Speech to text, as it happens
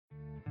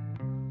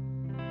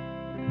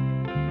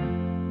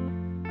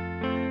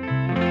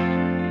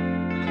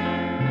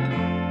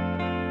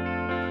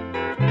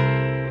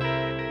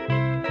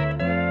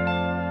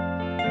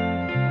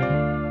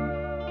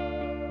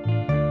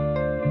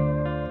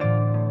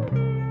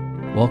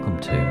Welcome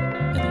to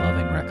In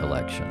Loving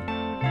Recollection.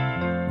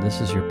 This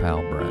is your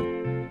pal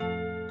Brent.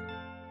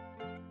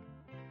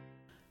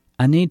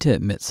 I need to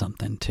admit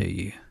something to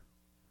you.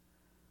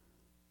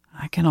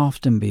 I can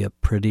often be a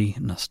pretty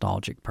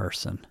nostalgic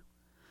person.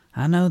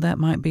 I know that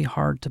might be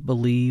hard to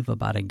believe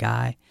about a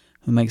guy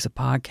who makes a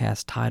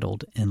podcast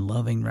titled In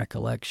Loving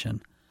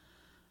Recollection,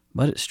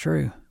 but it's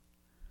true.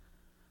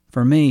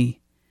 For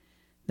me,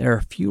 there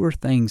are fewer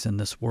things in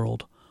this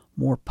world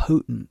more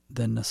potent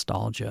than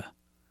nostalgia.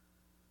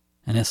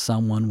 And as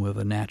someone with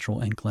a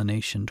natural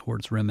inclination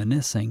towards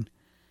reminiscing,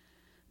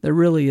 there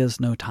really is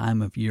no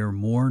time of year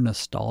more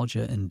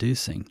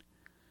nostalgia-inducing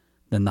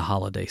than the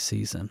holiday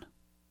season.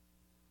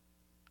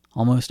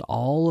 Almost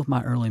all of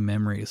my early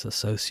memories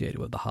associated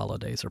with the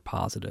holidays are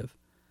positive,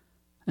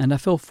 and I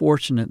feel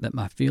fortunate that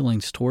my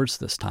feelings towards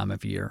this time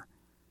of year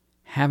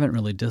haven't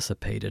really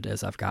dissipated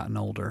as I've gotten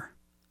older.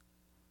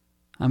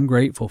 I'm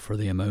grateful for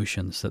the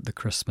emotions that the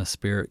Christmas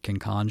spirit can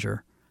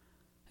conjure,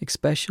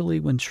 especially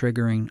when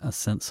triggering a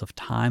sense of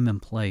time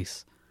and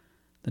place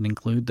that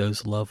include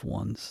those loved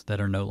ones that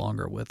are no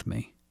longer with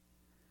me.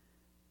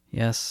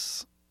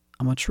 Yes,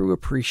 I'm a true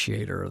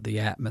appreciator of the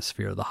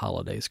atmosphere the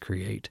holidays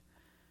create,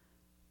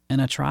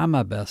 and I try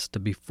my best to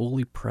be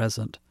fully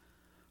present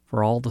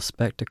for all the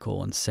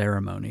spectacle and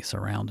ceremony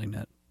surrounding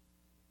it.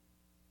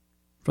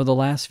 For the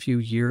last few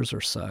years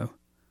or so,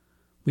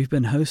 we've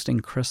been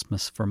hosting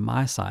Christmas for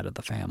my side of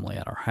the family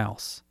at our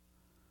house.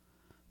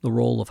 The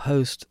role of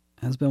host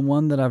has been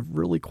one that I've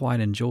really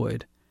quite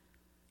enjoyed.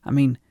 I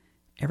mean,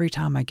 every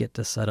time I get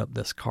to set up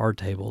this card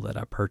table that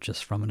I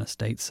purchased from an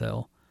estate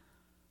sale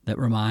that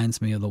reminds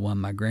me of the one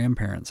my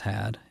grandparents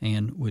had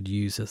and would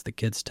use as the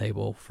kids'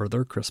 table for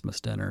their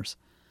Christmas dinners,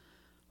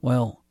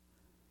 well,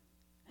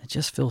 it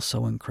just feels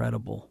so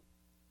incredible.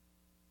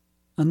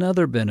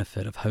 Another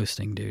benefit of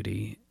hosting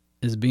duty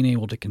is being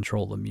able to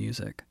control the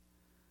music.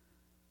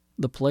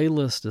 The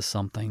playlist is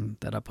something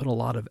that I put a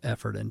lot of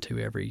effort into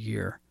every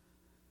year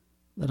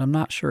that I'm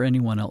not sure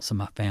anyone else in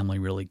my family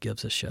really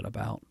gives a shit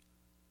about.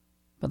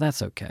 But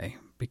that's okay,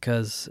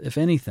 because if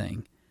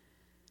anything,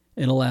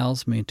 it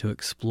allows me to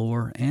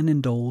explore and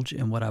indulge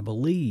in what I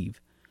believe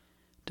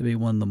to be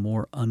one of the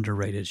more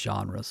underrated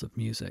genres of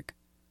music,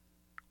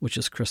 which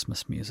is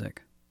Christmas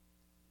music.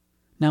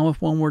 Now,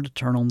 if one were to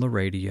turn on the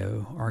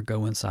radio or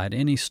go inside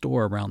any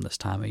store around this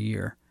time of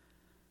year,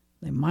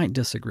 they might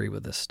disagree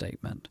with this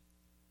statement.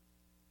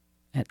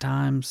 At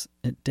times,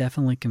 it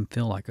definitely can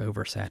feel like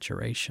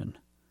oversaturation.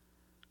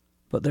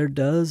 But there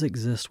does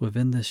exist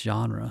within this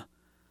genre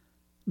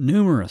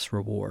numerous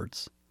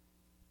rewards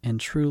and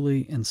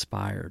truly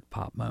inspired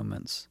pop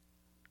moments,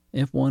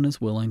 if one is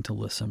willing to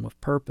listen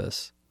with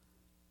purpose,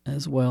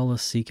 as well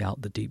as seek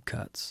out the deep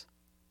cuts.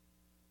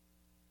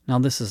 Now,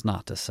 this is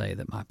not to say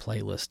that my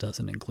playlist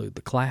doesn't include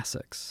the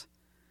classics.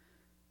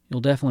 You'll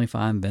definitely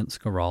find Vince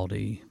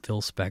Guaraldi,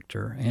 Phil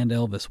Spector, and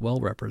Elvis well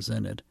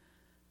represented,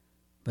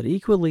 but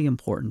equally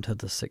important to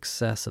the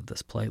success of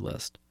this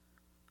playlist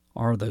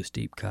are those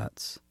deep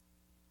cuts,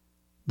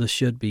 the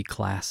should-be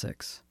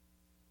classics.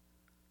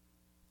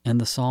 And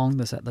the song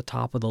that's at the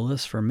top of the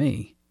list for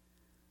me,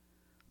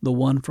 the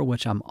one for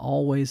which I'm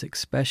always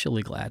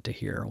especially glad to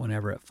hear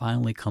whenever it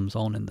finally comes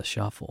on in the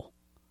shuffle,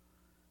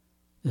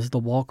 is the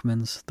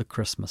Walkmen's The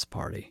Christmas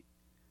Party,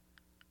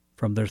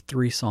 from their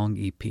 3-song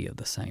EP of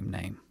the same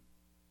name.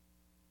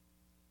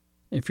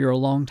 If you're a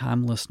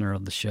longtime listener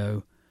of the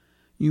show,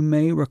 you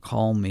may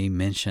recall me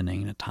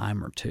mentioning a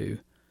time or two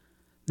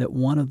that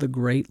one of the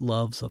great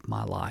loves of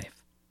my life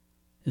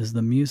is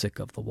the music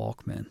of the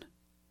Walkmen.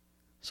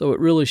 So it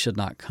really should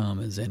not come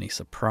as any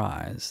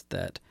surprise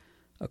that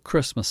a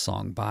Christmas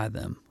song by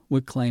them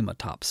would claim a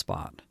top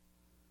spot.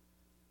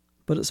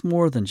 But it's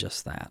more than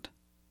just that.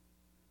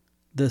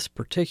 This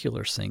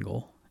particular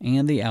single,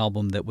 and the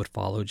album that would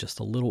follow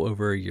just a little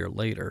over a year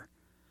later,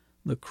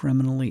 the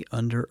criminally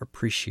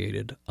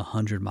underappreciated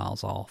 100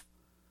 Miles Off,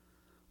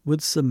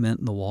 would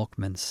cement the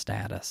Walkmen's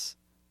status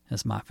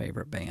as my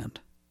favorite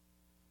band.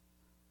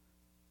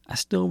 I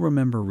still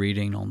remember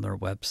reading on their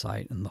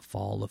website in the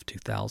fall of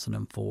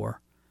 2004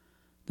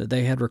 that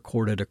they had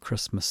recorded a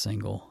Christmas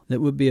single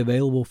that would be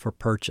available for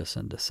purchase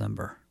in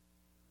December.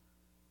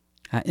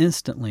 I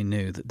instantly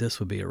knew that this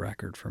would be a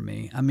record for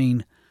me. I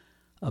mean,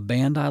 a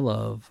band I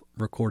love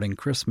recording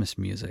Christmas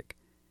music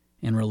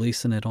and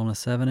releasing it on a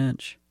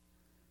 7-inch.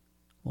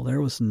 Well,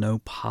 there was no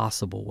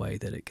possible way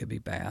that it could be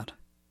bad.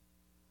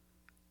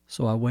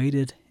 So I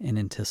waited in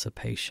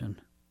anticipation.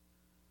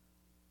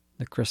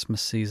 The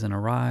Christmas season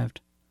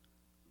arrived,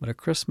 but a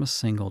Christmas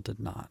single did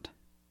not.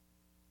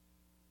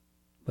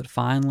 But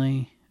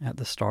finally, at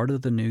the start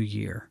of the new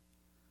year,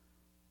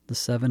 the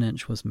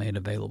 7-inch was made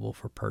available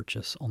for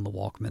purchase on the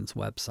Walkmen's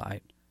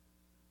website.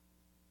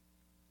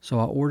 So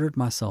I ordered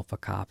myself a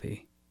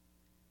copy,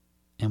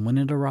 and when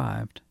it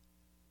arrived,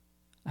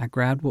 I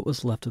grabbed what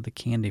was left of the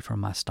candy from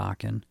my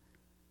stocking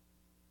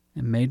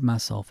and made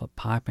myself a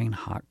piping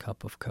hot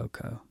cup of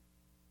cocoa.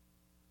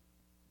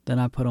 Then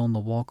I put on the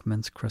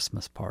Walkmen's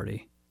Christmas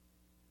Party,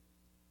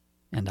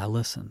 and I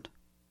listened.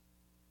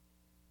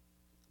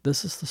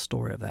 This is the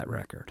story of that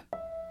record.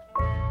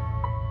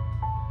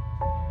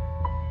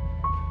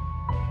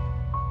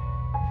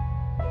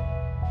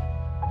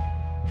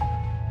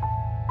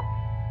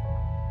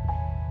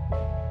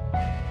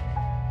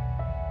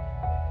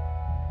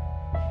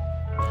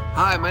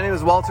 Hi, my name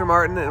is Walter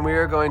Martin, and we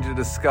are going to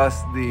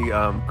discuss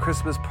the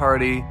Christmas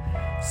Party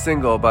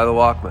single by the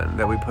Walkmen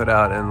that we put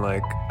out in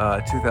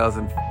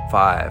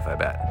 2005, I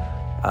bet.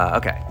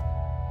 Okay.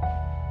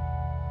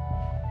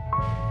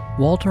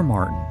 Walter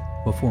Martin,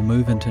 before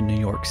moving to New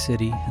York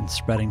City and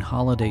spreading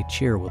holiday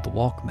cheer with the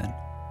Walkmen,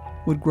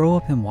 would grow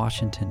up in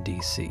Washington,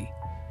 D.C.,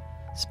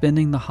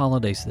 spending the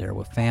holidays there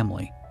with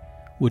family,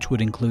 which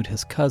would include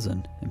his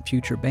cousin and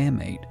future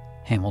bandmate,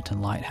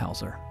 Hamilton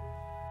Leithauser.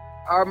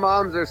 Our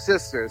moms are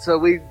sisters, so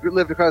we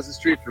lived across the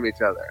street from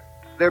each other.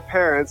 Their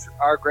parents,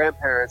 our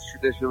grandparents'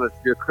 tradition was to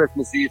do a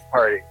Christmas Eve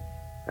party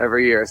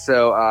every year.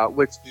 So,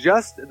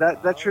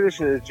 that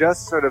tradition is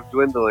just sort of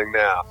dwindling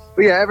now.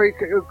 But yeah, every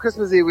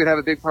Christmas Eve we'd have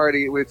a big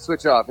party. We'd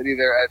switch off, and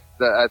either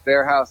at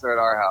their house or at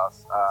our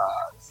house.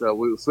 So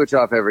we would switch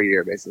off every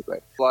year, basically.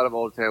 A lot of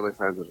old family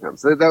friends would come.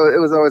 So it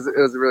was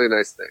a really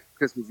nice thing.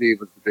 Christmas Eve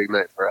was the big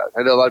night for us.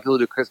 I know a lot of people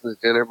do Christmas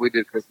dinner, but we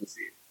did Christmas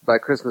Eve. By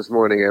Christmas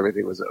morning,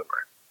 everything was over.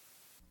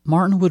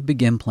 Martin would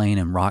begin playing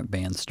in rock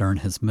bands during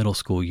his middle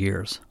school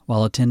years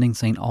while attending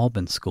St.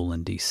 Albans School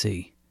in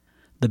D.C.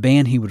 The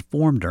band he would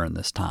form during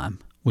this time,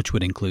 which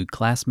would include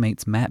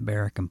classmates Matt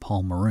Barrick and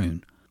Paul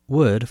Maroon,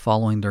 would,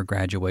 following their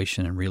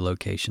graduation and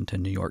relocation to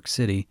New York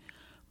City,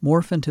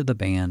 morph into the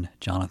band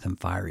Jonathan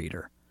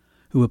Fireeater,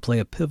 who would play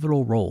a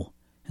pivotal role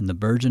in the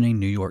burgeoning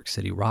New York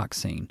City rock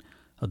scene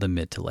of the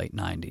mid to late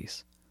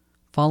 90s.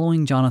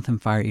 Following Jonathan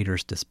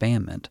Fireeater's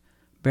disbandment,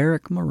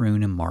 Barrick,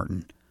 Maroon, and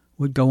Martin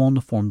would go on to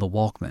form the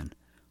Walkmen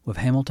with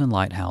Hamilton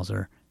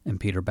Leithauser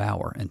and Peter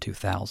Bauer in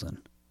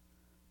 2000.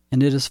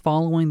 And it is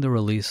following the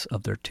release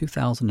of their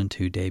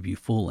 2002 debut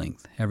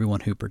full-length, Everyone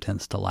Who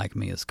Pretends to Like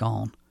Me Is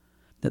Gone,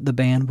 that the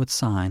band would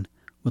sign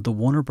with the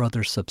Warner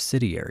Brothers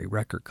subsidiary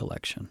Record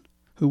Collection,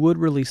 who would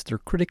release their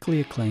critically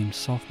acclaimed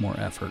sophomore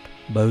effort,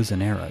 Bows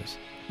and Arrows,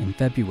 in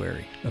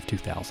February of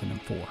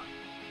 2004.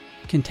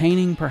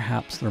 Containing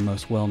perhaps their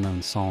most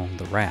well-known song,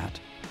 The Rat,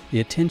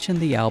 the attention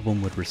the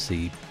album would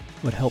receive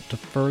would help to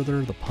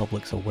further the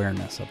public's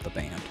awareness of the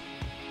band.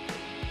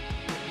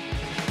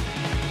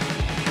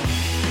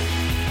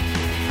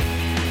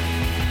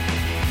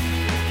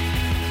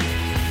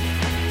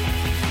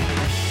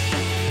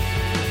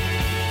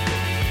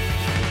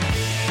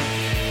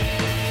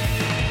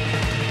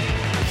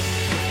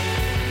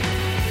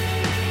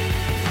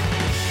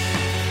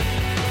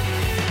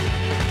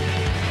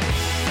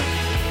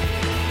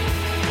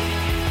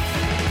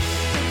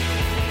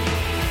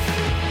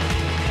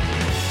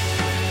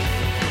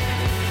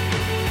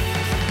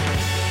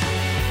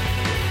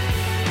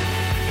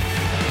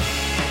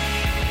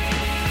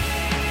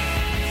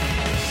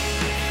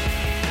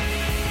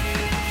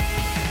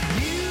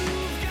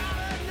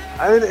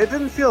 I mean, it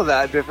didn't feel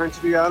that different,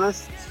 to be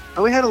honest.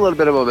 And we had a little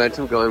bit of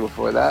momentum going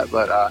before that,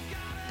 but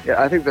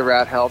I think the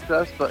Rat helped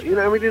us. But, we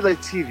did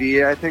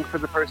TV, I think, for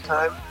the first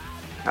time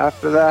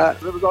after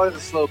that. It was always a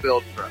slow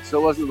build for us. So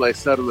it wasn't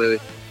suddenly,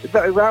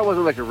 the Rat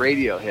wasn't a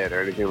radio hit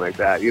or anything like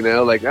that, I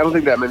don't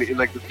think that many, in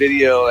the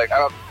video, I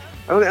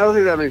don't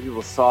think that many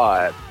people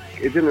saw it.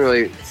 It didn't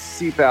really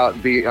seep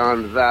out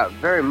beyond that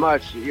very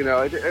much,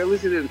 at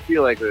least it didn't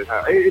feel like it.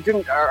 It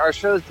didn't, our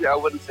shows, I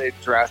wouldn't say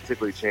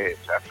drastically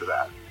changed after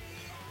that.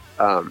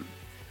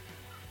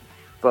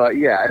 But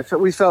yeah,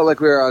 we felt like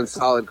we were on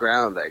solid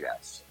ground, I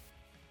guess.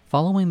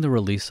 Following the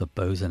release of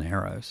Bows and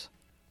Arrows,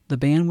 the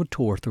band would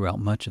tour throughout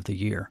much of the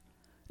year,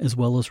 as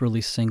well as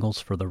release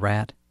singles for The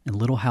Rat and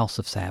Little House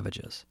of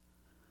Savages.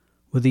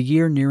 With the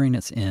year nearing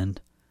its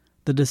end,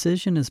 the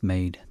decision is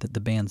made that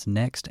the band's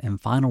next and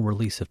final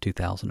release of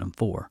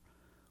 2004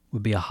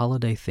 would be a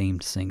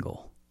holiday-themed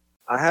single.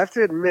 I have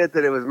to admit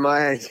that it was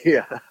my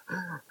idea.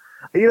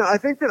 I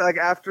think that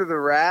after the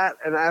Rat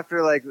and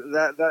after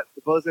that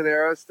the Bows and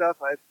Arrows stuff,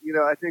 I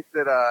think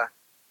that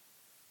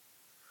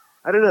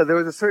I don't know, there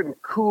was a certain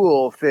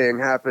cool thing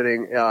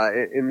happening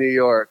in New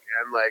York,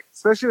 and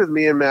especially with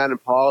me and Matt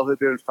and Paul who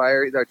did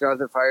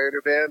Jonathan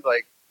Fireeater band,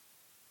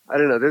 I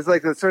don't know, there's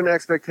a certain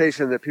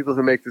expectation that people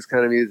who make this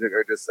kind of music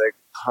are just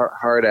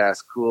hard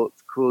ass cool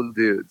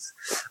dudes,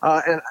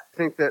 and I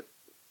think that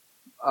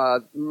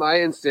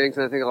my instinct,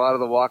 and I think a lot of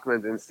the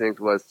Walkmen's instinct,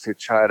 was to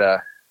try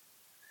to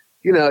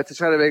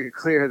make it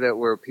clear that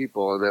we're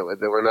people and that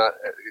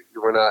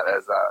we're not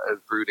as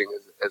brooding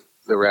as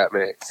the Rat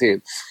may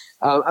seem.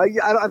 I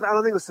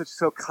don't think it was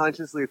so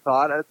consciously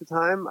thought at the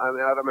time. I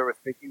mean, I don't remember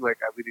thinking we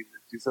need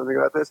to do something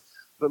about this.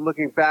 But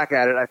looking back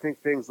at it, I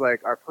think things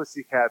like our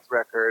Pussycats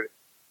record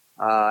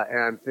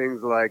and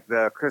things like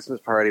the Christmas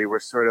Party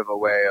were sort of a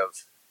way of,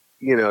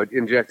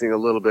 injecting a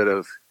little bit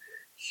of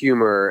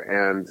humor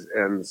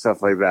and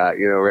stuff like that,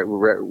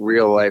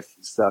 real life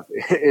stuff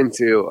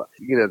into,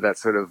 that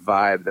sort of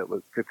vibe that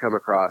could come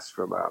across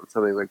from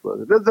something like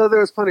Bows. Though there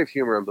was plenty of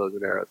humor on Bows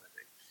and Arrows,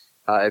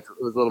 I think.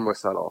 It was a little more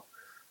subtle.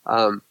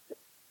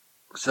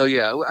 So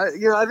yeah,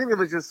 I think it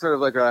was just sort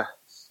of I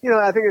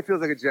think it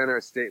feels like a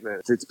generous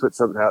statement to put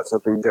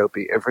something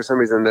dopey, and for some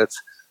reason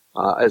that's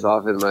is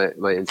often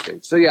my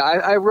instinct. So yeah,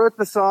 I wrote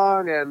the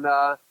song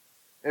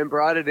and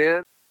brought it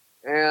in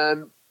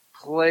and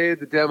played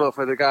the demo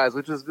for the guys,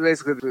 which was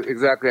basically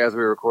exactly as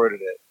we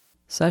recorded it.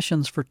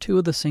 Sessions for 2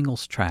 of the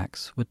singles'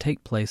 tracks would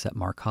take place at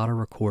Marcotta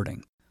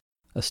Recording,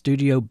 a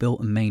studio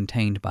built and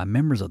maintained by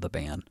members of the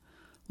band,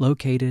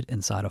 located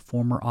inside a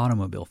former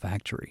automobile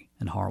factory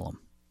in Harlem.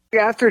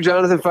 After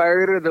Jonathan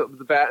Fireeater,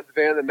 the band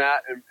that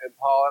Matt and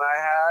Paul and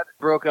I had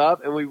broke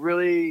up, and we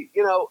really,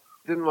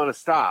 didn't want to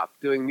stop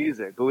doing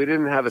music, but we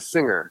didn't have a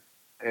singer,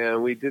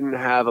 and we didn't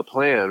have a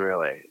plan,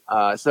 really.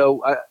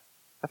 So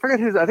I forget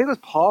whose, I think it was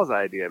Paul's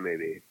idea,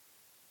 maybe,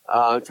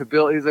 to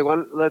build, he's like,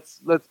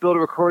 let's build a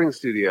recording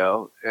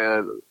studio,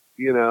 and,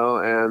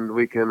 and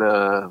we can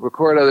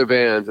record other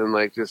bands and,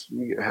 like, just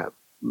have,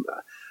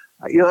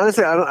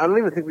 honestly, I don't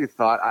even think we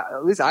thought,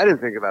 at least I didn't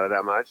think about it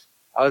that much.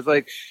 I was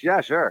like,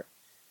 yeah, sure.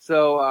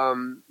 So,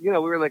 we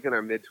were like in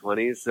our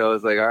mid-20s, so I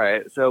was like, all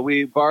right. So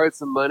we borrowed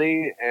some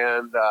money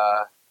and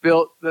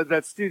built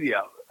that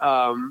studio,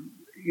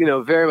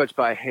 very much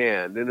by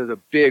hand. And it was a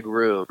big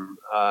room.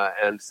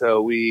 And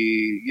so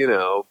we,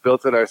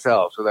 built it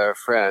ourselves with our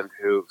friend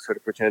who sort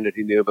of pretended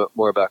he knew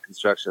more about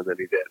construction than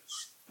he did.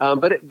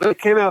 But it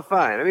came out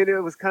fine. I mean,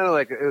 it was kind of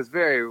like, it was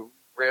very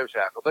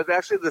ramshackle. But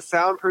actually the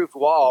soundproof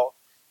wall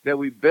that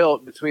we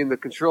built between the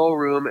control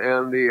room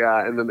and the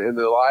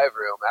live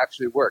room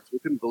actually worked. We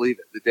couldn't believe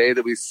it. The day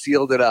that we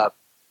sealed it up,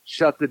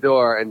 shut the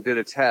door, and did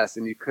a test,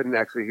 and you couldn't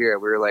actually hear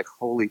it, we were like,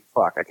 holy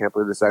fuck, I can't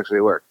believe this actually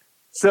worked.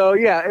 So,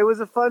 yeah, it was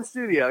a fun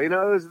studio. It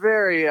was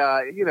very,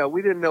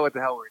 we didn't know what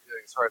the hell we were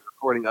doing as far as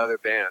recording other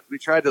bands. We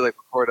tried to,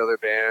 record other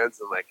bands,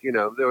 and,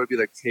 there would be,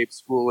 tape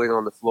spooling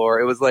on the floor.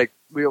 It was like,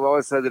 we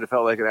always said that it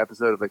felt like an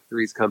episode of,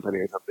 Three's Company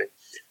or something,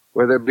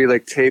 where there'd be,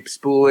 tape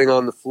spooling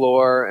on the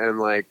floor,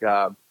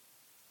 and,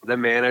 the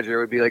manager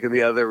would be in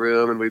the other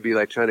room, and we'd be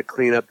trying to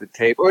clean up the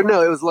tape. Or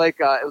no, it was like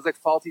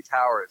Faulty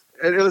Towers.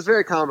 And it was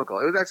very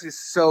comical. It was actually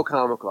so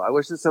comical. I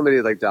wish that somebody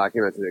had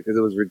documented it because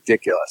it was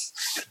ridiculous.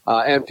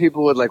 And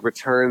people would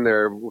return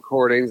their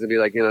recordings and be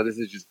like, this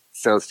is just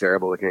sounds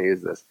terrible. We can't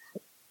use this.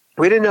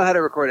 We didn't know how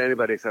to record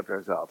anybody except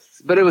ourselves,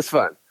 but it was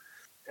fun.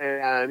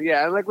 And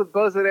yeah, and with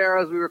Bows and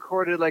Arrows, we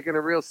recorded in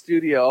a real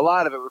studio. A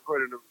lot of it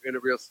recorded in a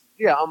real,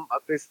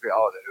 basically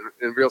all of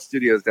it in real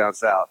studios down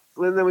south.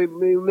 And then we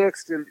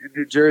mixed in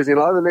New Jersey, and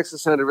a lot of the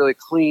mixes sounded really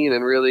clean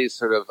and really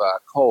sort of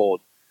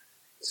cold.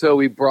 So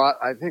we brought,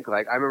 I think, I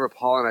remember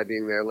Paul and I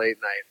being there late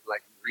night,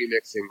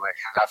 remixing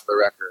half the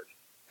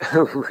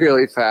record,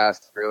 really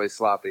fast, really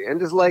sloppy, and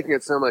just liking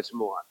it so much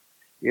more.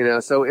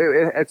 So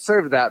it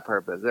served that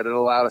purpose, that it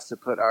allowed us to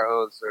put our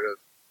own sort of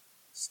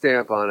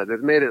stamp on it.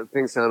 It made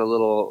things sound a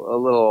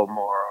little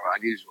more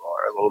unusual,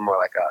 or a little more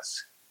like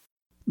us.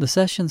 The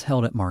sessions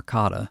held at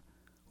Marcotta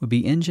would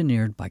be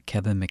engineered by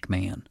Kevin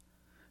McMahon,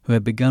 who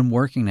had begun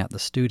working at the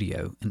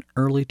studio in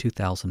early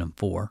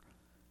 2004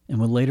 and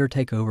would later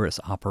take over its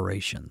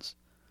operations,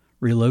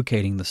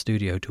 relocating the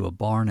studio to a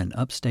barn in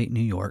upstate New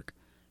York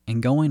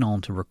and going on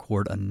to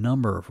record a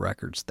number of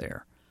records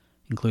there,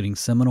 including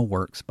seminal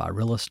works by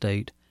Real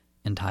Estate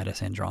and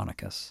Titus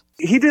Andronicus.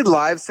 He did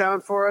live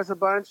sound for us a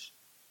bunch.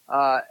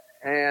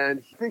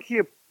 And I think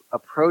he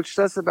approached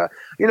us about,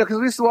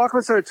 because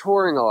Walkman started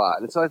touring a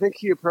lot. And so I think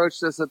he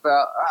approached us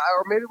about,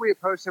 or maybe we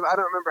approached him. I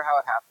don't remember how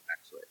it happened,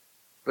 actually.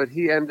 But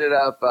he ended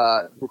up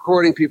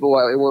recording people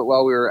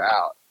while we were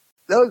out.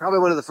 That was probably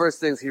one of the first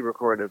things he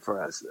recorded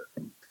for us.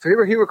 So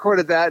he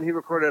recorded that, and he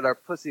recorded our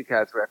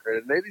Pussycats record,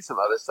 and maybe some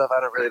other stuff. I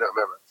don't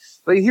remember.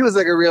 But he was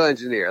a real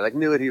engineer,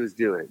 knew what he was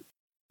doing.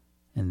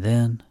 And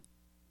then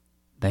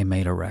they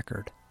made a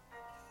record.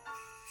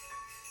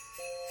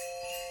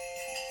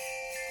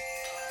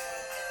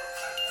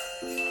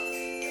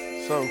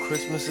 So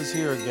Christmas is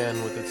here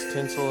again with its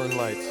tinsel and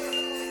lights.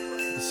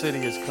 The city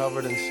is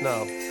covered in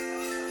snow.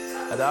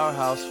 At our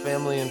house,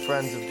 family and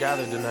friends have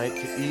gathered tonight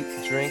to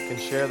eat, drink, and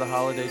share the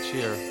holiday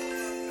cheer.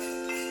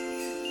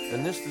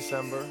 And this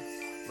December,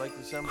 like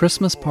December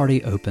Christmas before,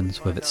 Party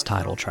opens with its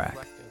title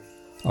track,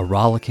 a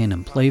rollicking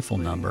and playful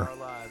number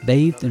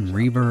bathed in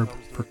reverb,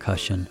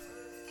 percussion,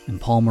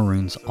 and Paul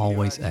Maroon's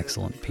always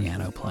excellent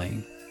piano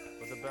playing.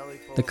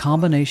 The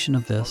combination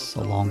of this,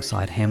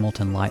 alongside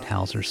Hamilton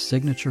Lighthouser's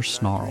signature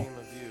snarl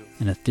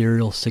and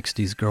ethereal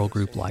 60s girl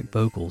group-like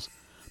vocals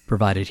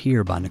provided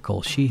here by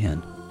Nicole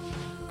Sheehan,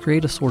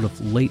 create a sort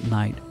of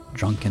late-night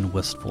drunken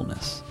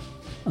wistfulness,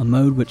 a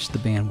mode which the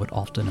band would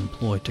often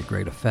employ to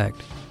great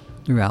effect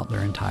throughout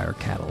their entire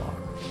catalog.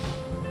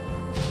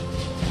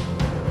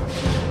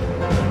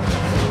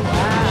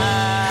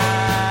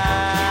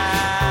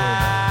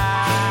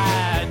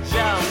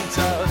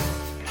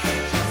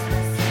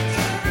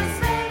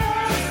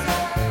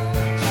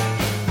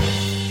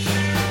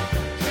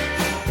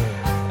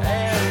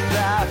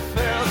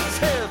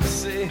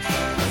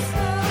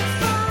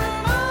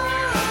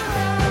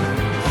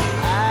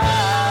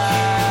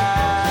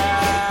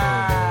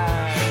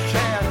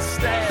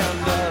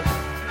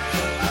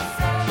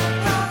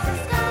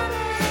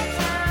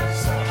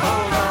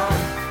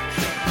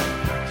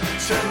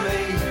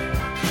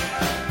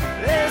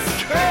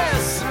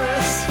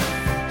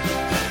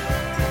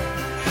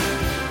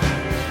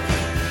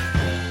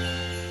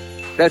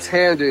 That's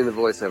Ham doing the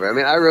voiceover. I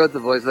mean, I wrote the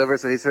voiceover,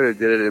 so he sort of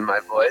did it in my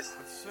voice.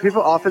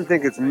 people often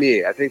think it's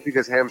me. I think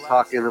because Ham's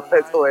talking the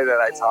way that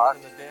I talk.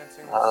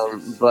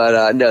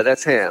 But no,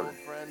 that's Ham.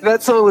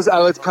 That song was, I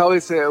would probably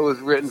say it was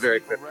written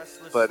very quickly,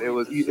 but it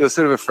was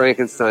sort of a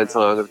Frankenstein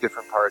song of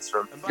different parts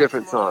from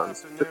different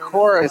songs. The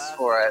chorus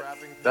for it,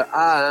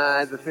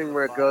 the thing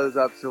where it goes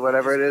up to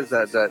whatever it is,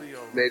 that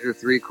major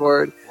 3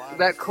 chord,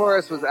 that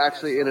chorus was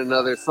actually in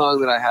another song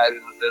that I had in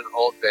an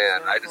old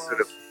band. I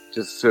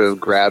just sort of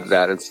grabbed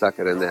that and stuck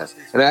it in this.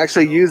 And I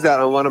actually used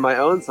that on one of my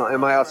own songs, in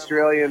my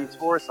Australian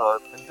tour song.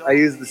 I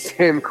used the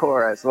same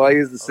chorus. Well, I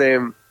used the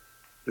same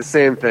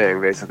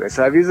thing, basically.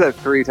 So I've used that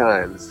 3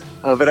 times.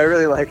 But I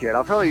really like it.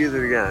 I'll probably use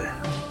it again.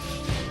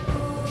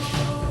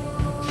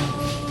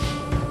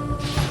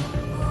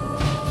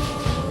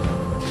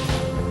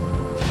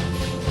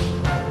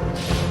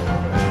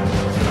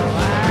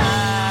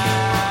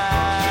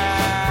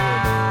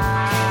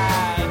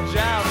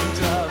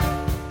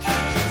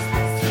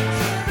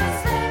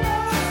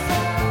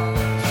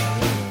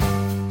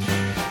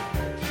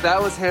 That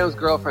was Ham's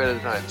girlfriend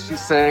at the time. She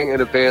sang in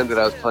a band that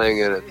I was playing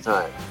in at the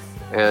time.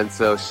 And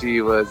so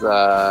she was,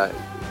 I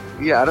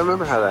don't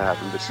remember how that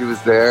happened, but she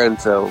was there, and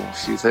so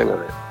she sang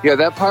on it. Yeah,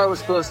 that part was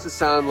supposed to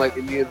sound like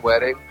Indian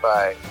Wedding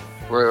by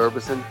Roy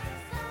Orbison.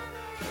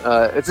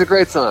 It's a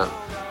great song.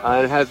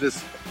 It has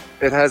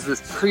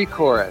this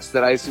pre-chorus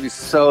that I used to be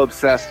so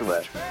obsessed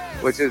with,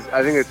 which is,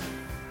 I think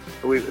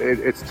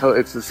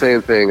it's the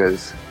same thing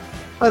as,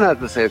 well, not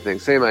the same thing,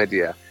 same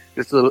idea.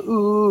 Just a little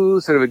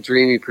ooh, sort of a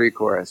dreamy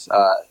pre-chorus.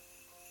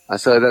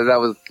 So that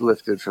was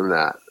lifted from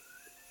that.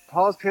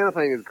 Paul's piano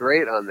playing is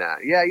great on that.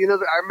 Yeah, I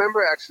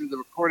remember actually the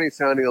recording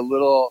sounding a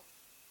little,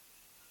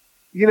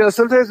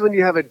 sometimes when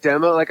you have a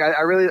demo, like I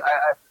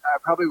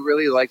probably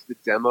really liked the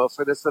demo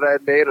for this that I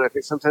had made, and I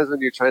think sometimes when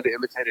you're trying to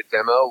imitate a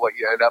demo, what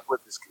you end up with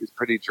is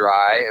pretty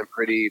dry and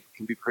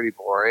can be pretty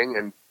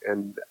boring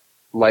and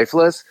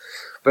lifeless.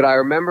 But I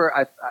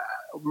remember,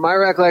 my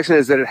recollection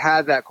is that it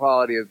had that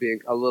quality of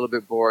being a little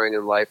bit boring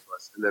and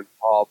lifeless, and then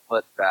Paul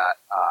put that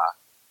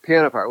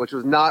piano part, which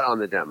was not on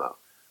the demo,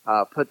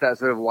 put that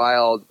sort of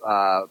wild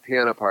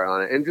piano part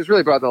on it, and just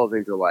really brought the whole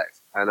thing to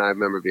life. And I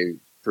remember being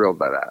thrilled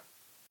by that.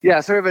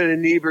 Yeah, sort of an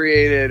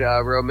inebriated,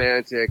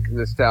 romantic,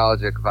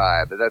 nostalgic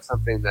vibe. But that's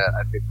something that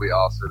I think we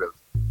all sort of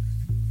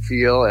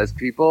feel as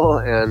people,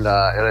 and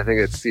I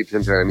think it seeps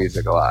into our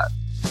music a lot.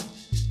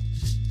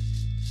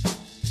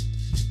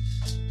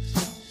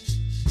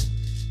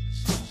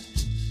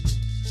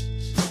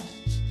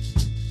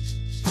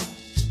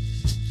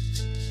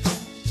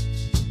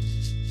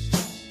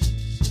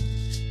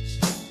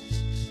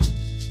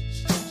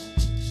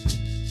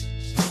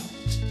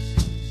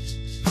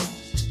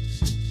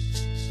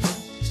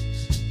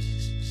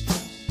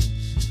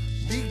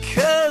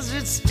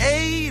 It's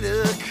 8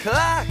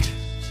 o'clock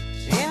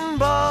in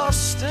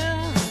Boston,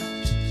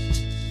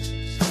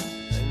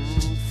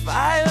 and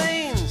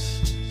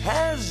Filene's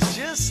has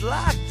just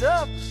locked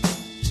up.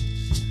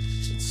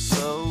 It's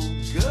so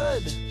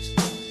good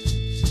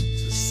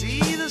to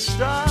see the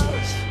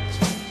stars.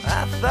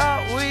 I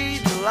thought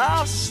we'd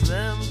lost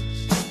them.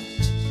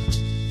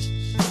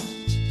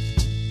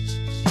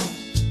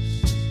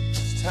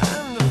 It's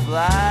time to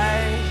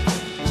fly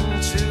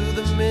into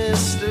the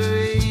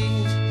mystery.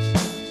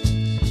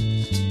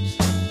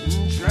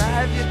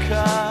 Drive your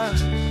car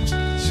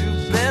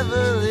to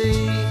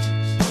Beverly.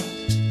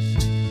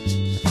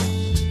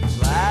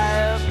 Fly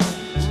up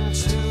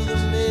into the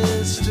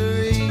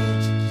mystery.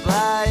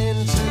 Fly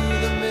into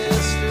the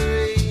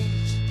mystery.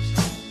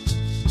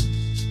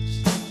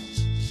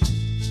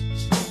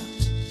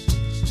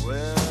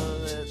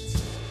 Well, it's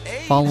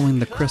Following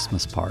the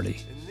Christmas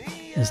Party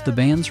is the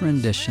band's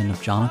rendition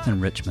of Jonathan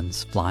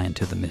Richman's Fly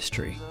Into the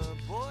Mystery,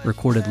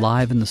 recorded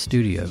live in the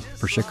studio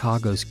for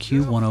Chicago's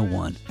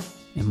Q101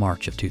 in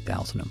March of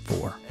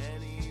 2004.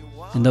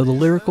 And though the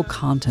lyrical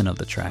content of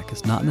the track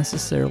is not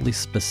necessarily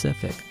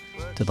specific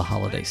to the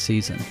holiday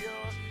season,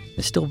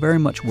 it still very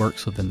much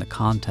works within the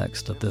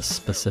context of this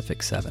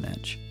specific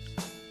 7-inch.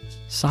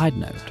 Side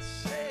note,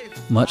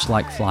 much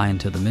like Fly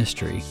Into the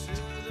Mystery,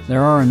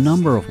 there are a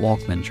number of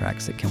Walkman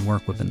tracks that can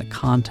work within the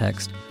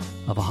context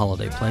of a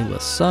holiday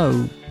playlist.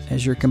 So,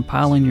 as you're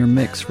compiling your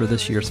mix for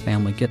this year's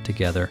family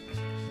get-together,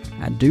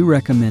 I do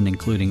recommend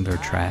including their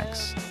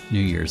tracks New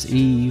Year's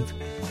Eve,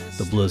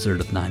 The Blizzard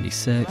of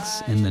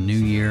 '96, In the New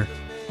Year,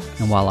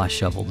 and While I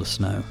Shovel the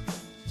Snow.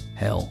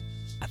 Hell,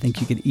 I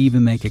think you could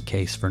even make a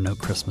case for No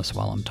Christmas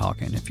While I'm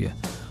Talking if you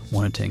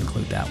wanted to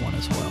include that one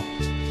as well.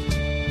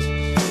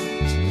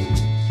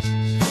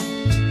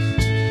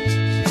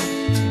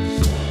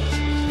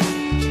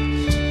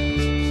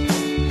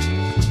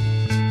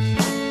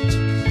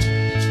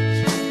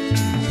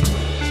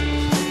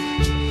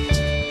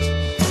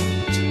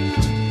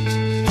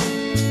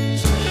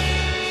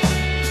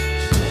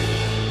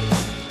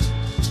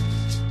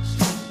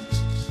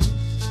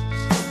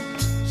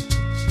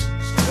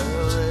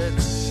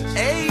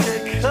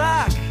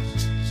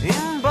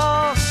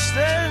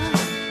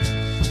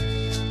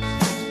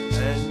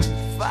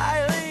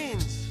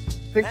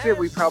 I think that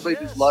we probably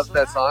just loved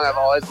that song. I've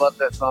always loved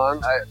that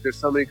song. There's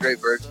so many great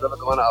versions of it.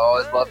 The one I've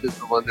always loved is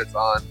the one that's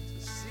on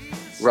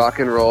Rock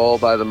and Roll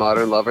by the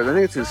Modern Lovers. I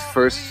think it's his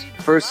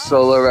first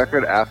solo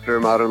record after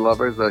Modern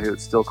Lovers, though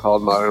it's still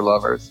called Modern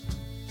Lovers.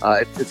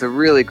 It's a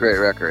really great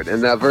record,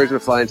 and that version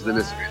of Fly Into the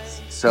Mystery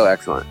is so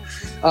excellent.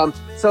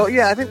 So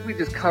yeah, I think we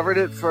just covered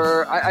it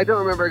for, I don't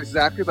remember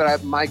exactly,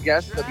 but my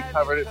guess is that we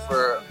covered it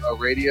for a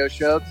radio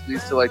show, because we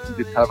used to like to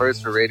do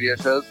covers for radio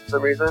shows for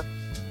some reason.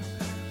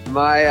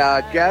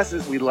 My guess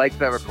is we liked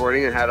that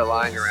recording and had it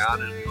lying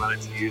around and we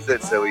wanted to use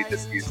it, so we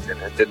just used it.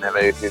 It didn't have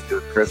anything to do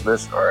with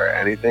Christmas or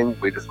anything.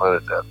 We just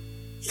wanted to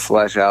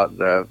flesh out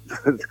the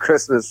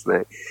Christmas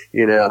thing.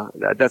 You know,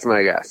 that's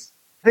my guess.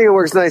 I think it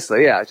works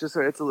nicely. Yeah,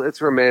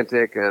 it's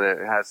romantic and it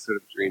has sort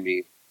of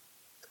dreamy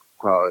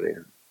quality.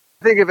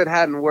 I think if it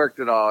hadn't worked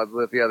at all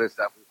with the other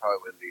stuff, we probably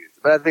wouldn't have used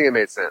it. But I think it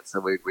made sense,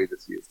 so we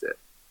just used it.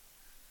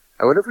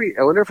 I wonder if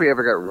we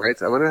ever got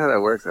rights. I wonder how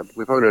that works.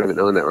 We probably don't even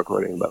own that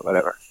recording, but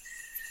whatever.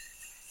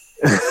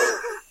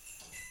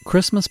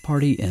 Christmas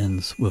Party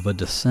ends with a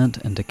descent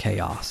into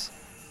chaos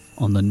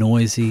on the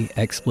noisy,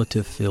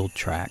 expletive-filled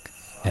track,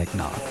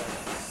 Eggnog.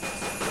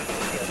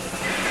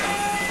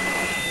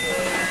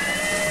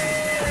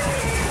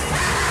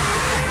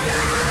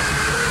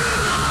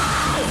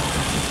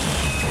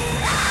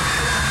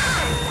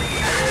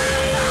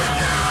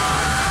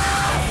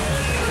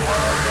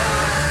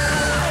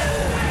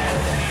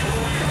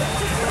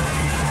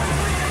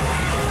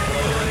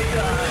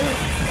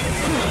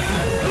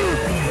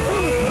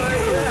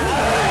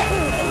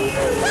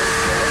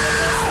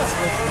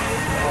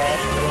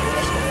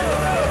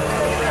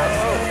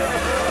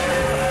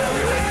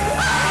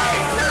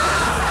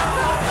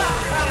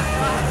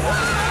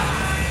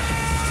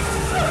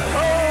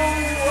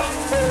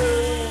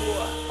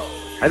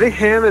 I think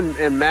Ham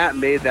and Matt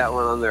made that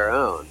one on their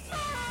own.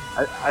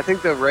 I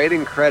think the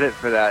writing credit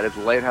for that is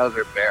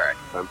Lighthouser Barrett,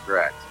 if I'm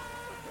correct.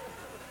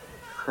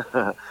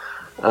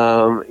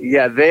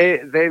 Yeah,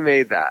 they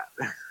made that.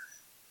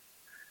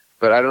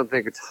 But I don't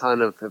think a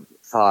ton of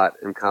thought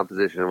and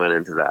composition went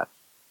into that.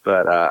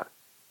 But,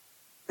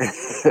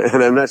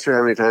 and I'm not sure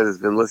how many times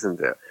it's been listened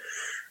to.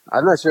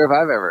 I'm not sure if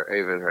I've ever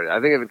even heard it. I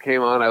think if it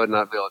came on, I would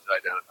not be able to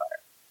identify it.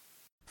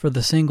 For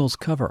the single's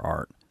cover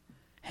art,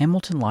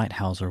 Hamilton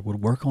Lighthouser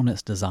would work on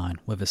its design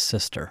with his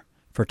sister,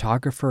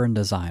 photographer and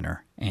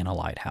designer Anna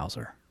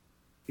Lighthouser.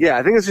 Yeah,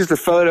 I think it's just a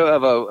photo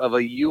of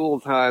a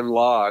Yuletime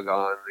log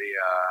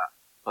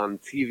on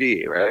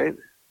TV, right?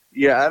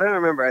 Yeah, I don't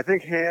remember. I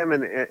think Ham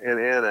and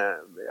Anna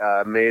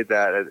made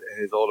that at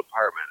his old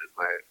apartment, is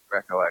my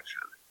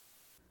recollection.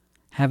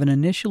 Having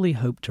initially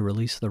hoped to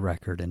release the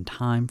record in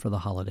time for the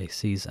holiday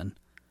season,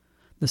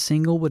 the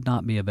single would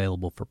not be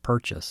available for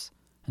purchase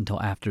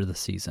until after the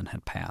season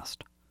had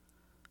passed.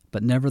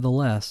 But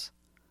nevertheless,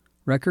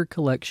 Record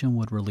Collection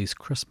would release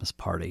Christmas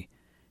Party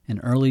in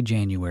early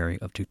January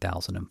of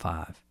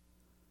 2005.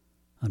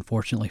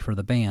 Unfortunately for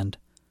the band,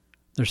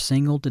 their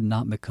single did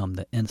not become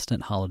the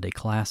instant holiday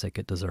classic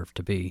it deserved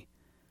to be,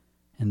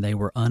 and they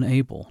were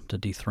unable to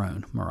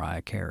dethrone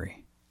Mariah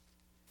Carey.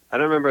 I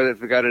don't remember if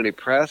we got any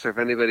press or if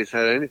anybody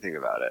said anything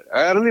about it.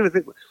 I don't even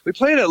think we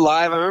played it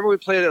live. I remember we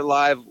played it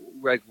live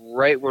like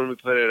right when we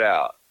put it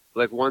out,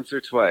 like once or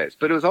twice.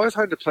 But it was always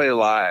hard to play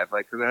live,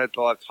 like because I had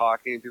a lot of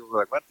talking. People were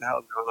like, "What the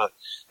hell is going on?"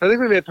 So I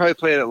think we probably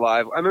played it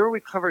live. I remember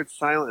we covered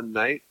Silent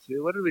Night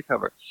too. What did we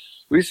cover?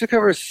 We used to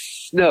cover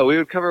Snow. We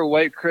would cover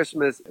White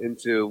Christmas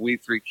into We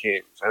Three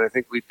Kings, and I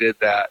think we did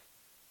that.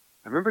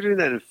 I remember doing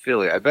that in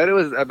Philly. I bet it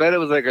was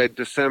like a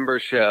December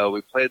show.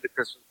 We played the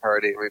Christmas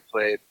Party and we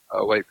played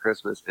White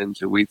Christmas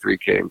into We Three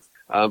Kings.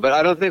 But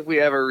I don't think we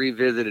ever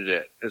revisited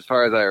it, as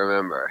far as I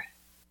remember.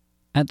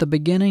 At the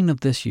beginning of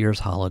this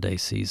year's holiday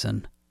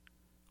season,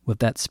 with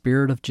that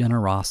spirit of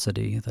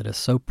generosity that is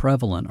so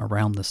prevalent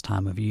around this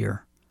time of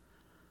year,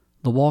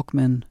 the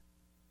Walkmen,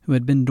 who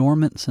had been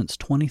dormant since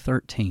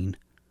 2013,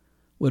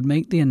 would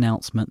make the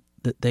announcement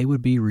that they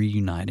would be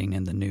reuniting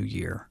in the new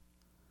year.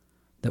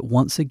 That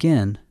once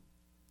again,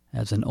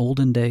 as in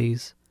olden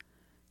days,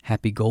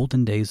 happy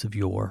golden days of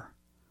yore,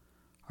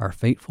 our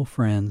faithful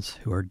friends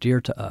who are dear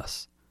to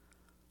us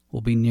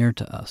will be near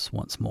to us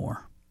once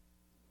more.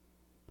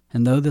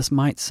 And though this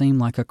might seem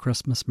like a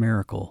Christmas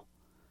miracle,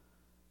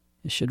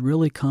 it should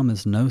really come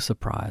as no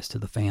surprise to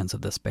the fans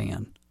of this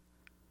band,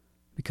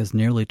 because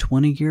nearly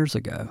 20 years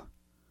ago,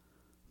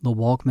 the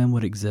Walkmen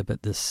would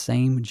exhibit this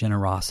same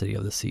generosity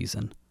of the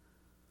season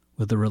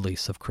with the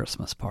release of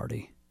Christmas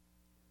Party.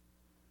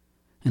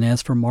 And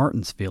as for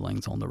Martin's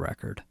feelings on the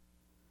record,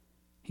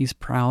 he's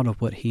proud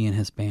of what he and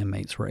his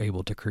bandmates were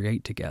able to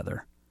create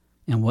together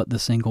and what the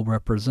single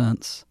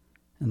represents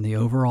and the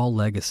overall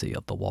legacy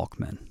of the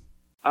Walkmen.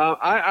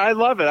 I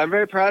love it. I'm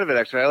very proud of it,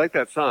 actually. I like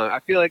that song. I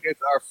feel like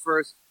it's our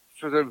first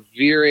sort of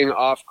veering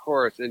off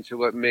course into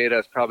what made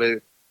us probably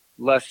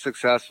less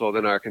successful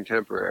than our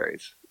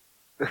contemporaries.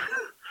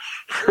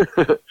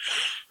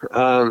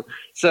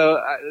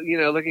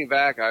 Looking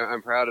back,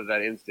 I'm proud of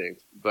that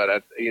instinct. But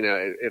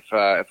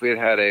if we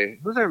had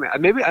who's our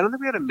maybe I don't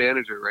think we had a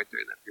manager right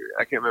during that period.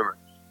 I can't remember.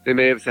 They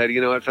may have said,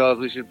 "You know what, fellas,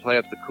 we should play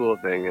up the cool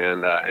thing,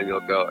 and you'll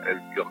go and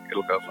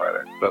it'll go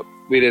farther." But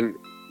we didn't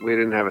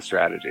have a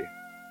strategy.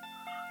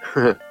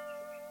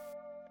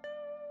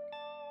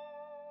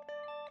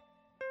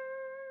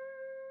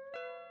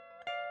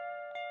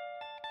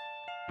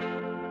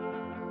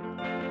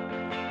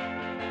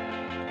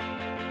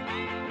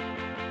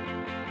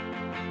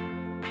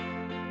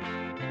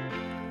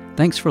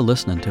 Thanks for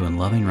listening to In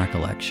Loving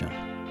Recollection.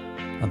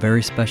 A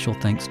very special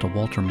thanks to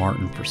Walter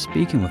Martin for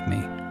speaking with me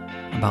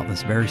about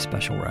this very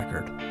special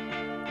record.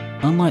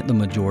 Unlike the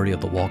majority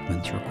of the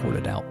Walkman's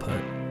recorded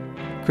output,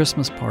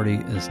 Christmas Party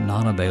is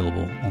not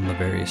available on the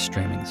various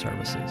streaming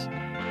services,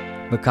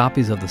 but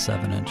copies of the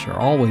 7-inch are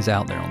always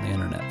out there on the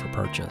internet for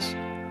purchase.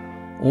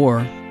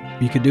 Or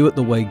you could do it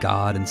the way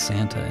God and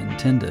Santa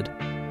intended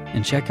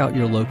and check out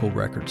your local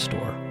record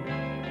store.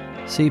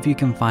 See if you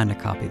can find a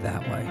copy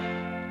that way.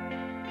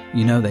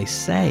 You know, they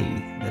say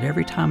that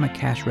every time a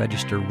cash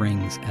register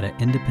rings at an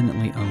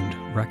independently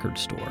owned record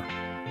store,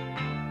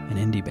 an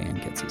indie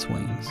band gets its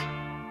wings.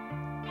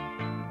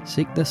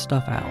 Seek this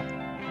stuff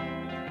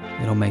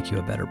out. It'll make you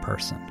a better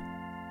person.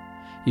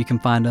 You can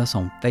find us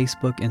on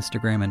Facebook,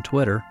 Instagram, and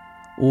Twitter,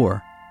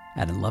 or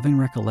at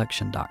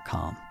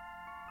inlovingrecollection.com.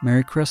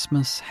 Merry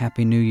Christmas,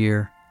 Happy New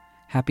Year,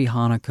 Happy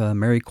Hanukkah,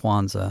 Merry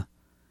Kwanzaa,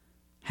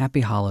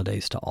 Happy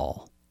Holidays to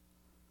all.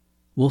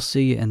 We'll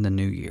see you in the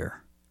new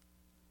year.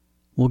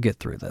 We'll get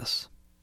through this.